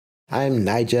I'm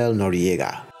Nigel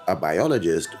Noriega, a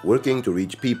biologist working to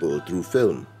reach people through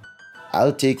film.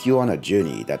 I'll take you on a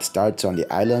journey that starts on the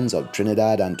islands of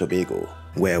Trinidad and Tobago,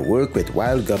 where work with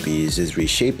wild guppies is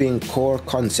reshaping core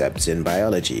concepts in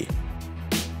biology.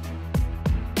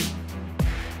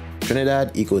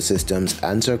 Trinidad ecosystems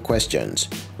answer questions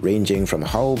ranging from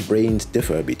how brains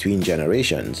differ between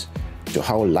generations to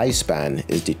how lifespan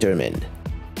is determined.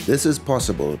 This is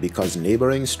possible because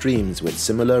neighboring streams with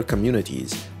similar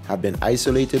communities have been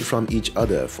isolated from each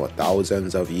other for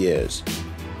thousands of years.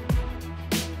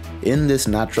 In this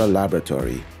natural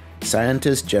laboratory,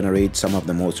 scientists generate some of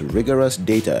the most rigorous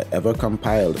data ever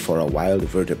compiled for a wild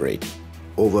vertebrate.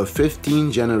 Over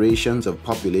 15 generations of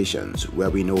populations where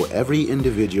we know every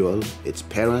individual, its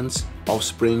parents,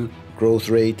 offspring, growth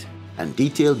rate, and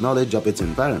detailed knowledge of its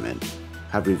environment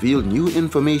have revealed new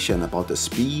information about the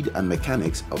speed and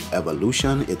mechanics of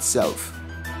evolution itself.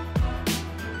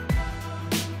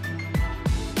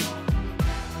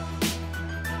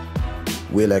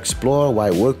 We'll explore why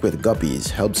work with guppies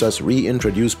helps us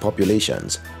reintroduce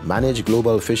populations, manage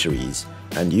global fisheries,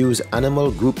 and use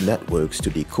animal group networks to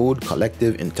decode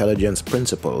collective intelligence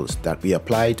principles that we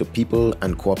apply to people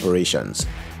and corporations.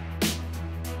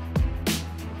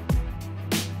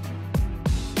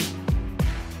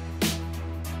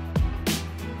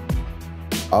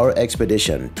 Our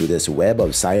expedition to this web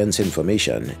of science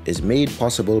information is made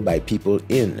possible by people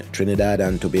in Trinidad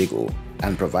and Tobago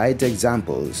and provides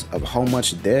examples of how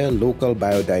much their local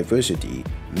biodiversity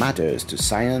matters to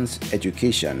science,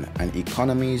 education, and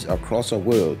economies across a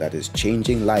world that is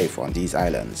changing life on these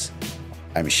islands.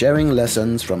 I'm sharing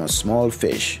lessons from a small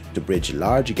fish to bridge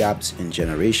large gaps in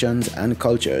generations and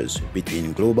cultures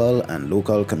between global and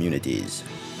local communities.